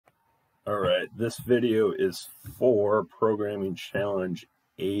Alright, this video is for Programming Challenge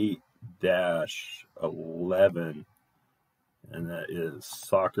 8-11, and that is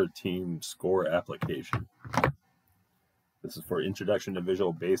Soccer Team Score Application. This is for Introduction to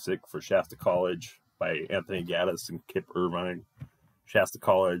Visual Basic for Shasta College by Anthony Gaddis and Kip Irvine, Shasta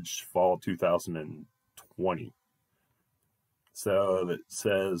College, fall 2020. So it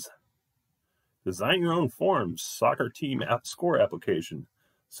says, design your own forms, soccer team score application.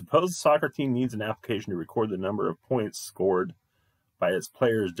 Suppose the soccer team needs an application to record the number of points scored by its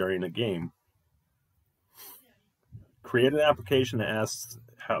players during a game. Create an application that asks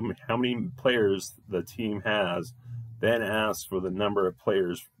how many players the team has, then asks for the number of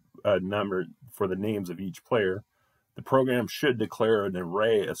players, for the names of each player. The program should declare an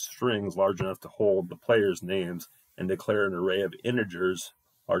array of strings large enough to hold the players' names and declare an array of integers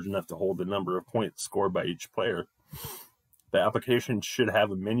large enough to hold the number of points scored by each player. The application should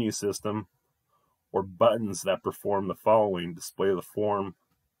have a menu system or buttons that perform the following: display the form,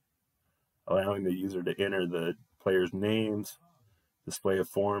 allowing the user to enter the players' names, display a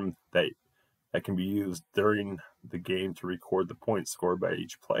form that can be used during the game to record the points scored by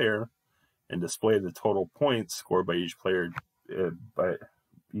each player, and display the total points scored by each player and by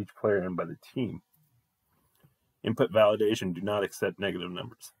the team. Input validation: do not accept negative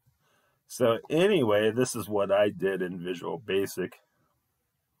numbers. So anyway, this is what I did in Visual Basic.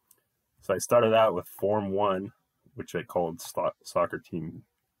 So I started out with Form 1, which I called Soccer Team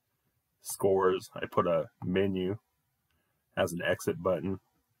Scores. I put a menu, has an exit button,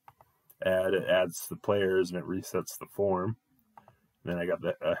 it adds the players and it resets the form. And then I got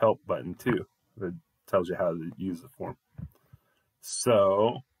a help button too that tells you how to use the form.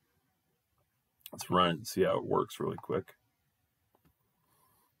 So let's run it and see how it works really quick.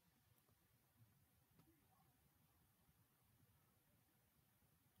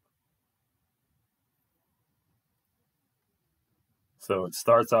 So it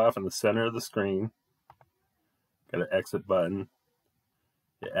starts off in the center of the screen. Got an exit button.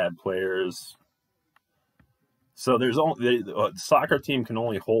 You add players. So there's only the soccer team can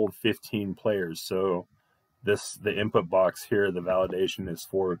only hold 15 players. So the input box here, the validation is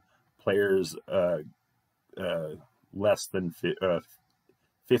for players less than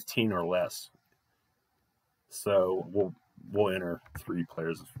 15 or less. So we'll enter 3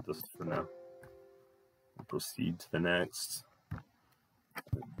 players just for now. We'll proceed to the next.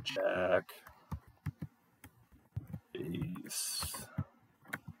 Jack, ace,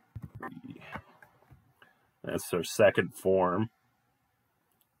 3. That's our second form.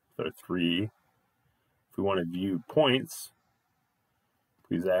 Our 3. If we want to view points,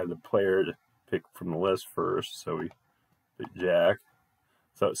 please add the player to pick from the list first. So we put Jack.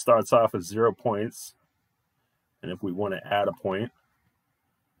 So it starts off with 0 points. And if we want to add a point,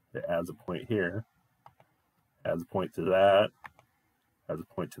 it adds a point here. Adds a point to that. Adds a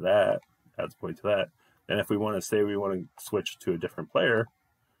point to that. Adds a point to that. And if we want to say we want to switch to a different player,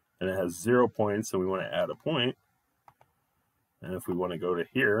 and it has 0 points, and we want to add a point. And if we want to go to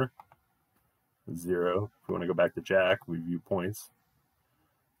here, 0. If we want to go back to Jack, we view points.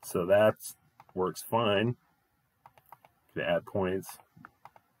 So that works fine. You can add points.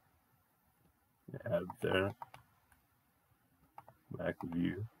 Add there. Back to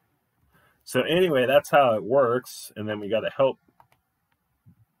view. So anyway, that's how it works. And then we got a help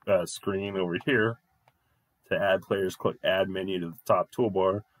screen over here. To add players, click Add Menu to the top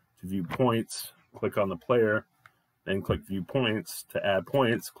toolbar. To view points, click on the player, then click View Points. To add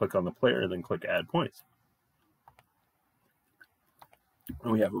points, click on the player, then click Add Points.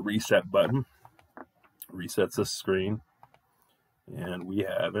 And we have a reset button. Resets this screen. And we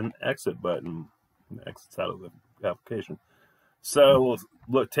have an exit button. It exits out of the application. So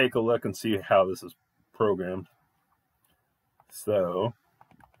we'll take a look and see how this is programmed. So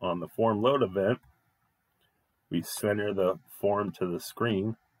on the form load event, we center the form to the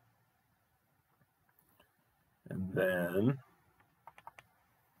screen. And then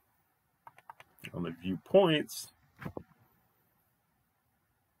on the view points,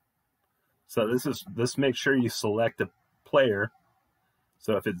 so this makes sure you select a player.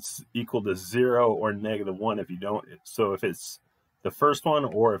 So if it's equal to 0 or -1, if you don't, so if it's the first one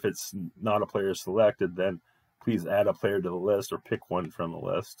or if it's not a player selected, then please add a player to the list or pick one from the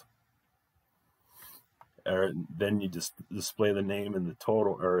list. Or then you just display the name in the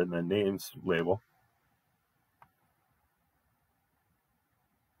total or in the names label.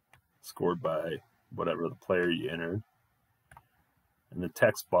 Scored by whatever the player you entered. In the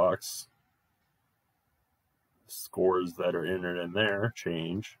text box, scores that are entered in there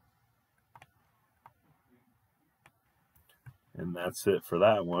change. And that's it for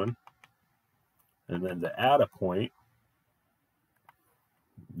that one. And then to add a point,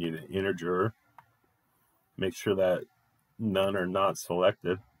 you need an integer. Make sure that none are not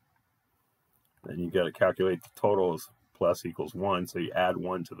selected. Then you got to calculate the total as plus equals 1. So you add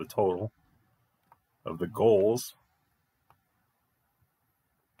 1 to the total of the goals.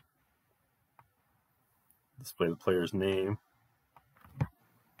 Display the player's name.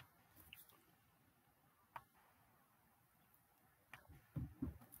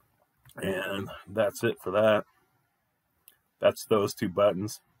 And that's it for that. That's those two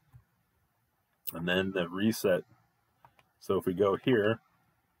buttons. And then the reset. So if we go here,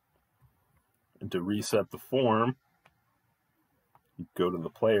 and to reset the form, you go to the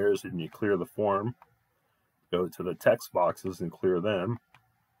players and you clear the form. Go to the text boxes and clear them,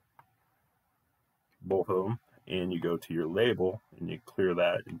 both of them, and you go to your label and you clear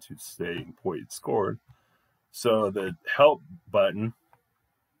that into saying point scored. So the help button,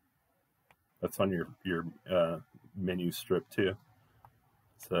 that's on your menu strip too.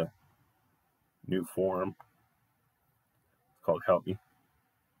 It's a new form. It's called Help Me.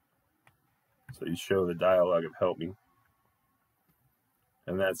 So you show the dialog of Help Me.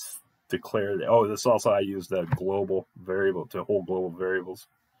 And that's declared. Oh, this also, I use the global variable to hold global variables.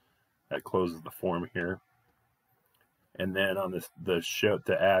 That closes the form here. And then on the show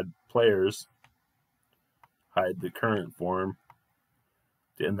to add players, hide the current form.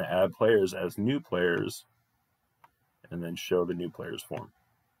 In the add players as new players, and then show the new players form.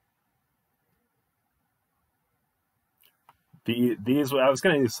 These I was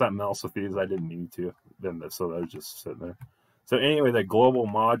going to do something else with these. I didn't need to. So they were just sitting there. So anyway, the global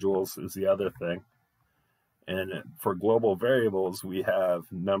modules is the other thing. And for global variables, we have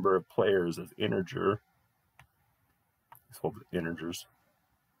number of players as integer. Let's hold the integers.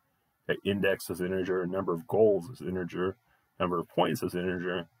 Okay, index as integer, number of goals as integer, number of points as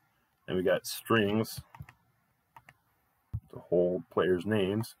integer, and we got strings to hold players'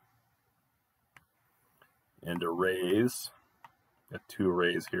 names, and arrays. Got two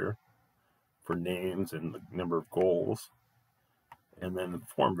arrays here for names and the number of goals, and then the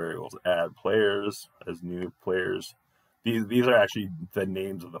form variables. Add players as new players. These are actually the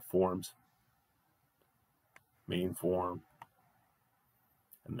names of the forms. Main form,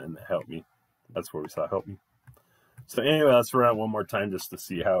 and then the Help Me. That's where we saw Help Me. So anyway, let's run it one more time just to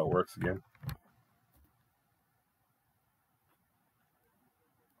see how it works again.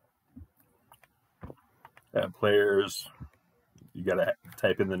 Add players. You got to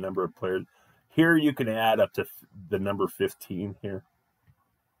type in the number of players. Here you can add up to the number 15 here.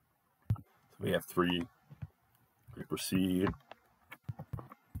 So we have 3. We proceed.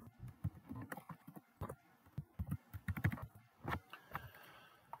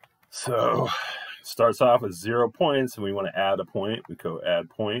 So starts off with 0 points, and we want to add a point. We go add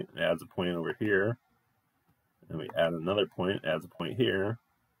point, it adds a point over here. And we add another point, adds a point here.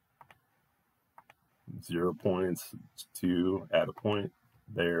 0 points, 2, add a point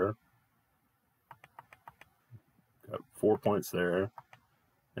there. Got 4 points there.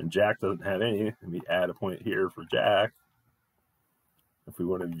 And Jack doesn't have any, and we add a point here for Jack. If we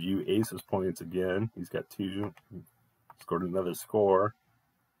want to view Ace's points again, he's got 2. Scored another score.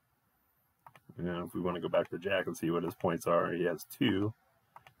 You know, if we want to go back to Jack and see what his points are, he has 2,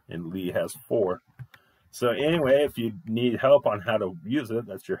 and Lee has 4. So anyway, if you need help on how to use it,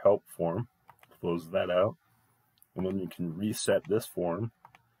 that's your help form. Close that out, and then you can reset this form,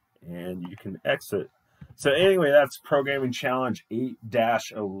 and you can exit. So anyway, that's Programming Challenge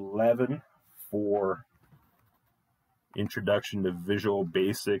 8-11 for Introduction to Visual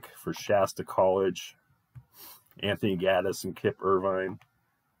Basic for Shasta College, Anthony Gaddis and Kip Irvine.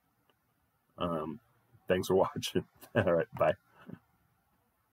 Thanks for watching. All right, bye.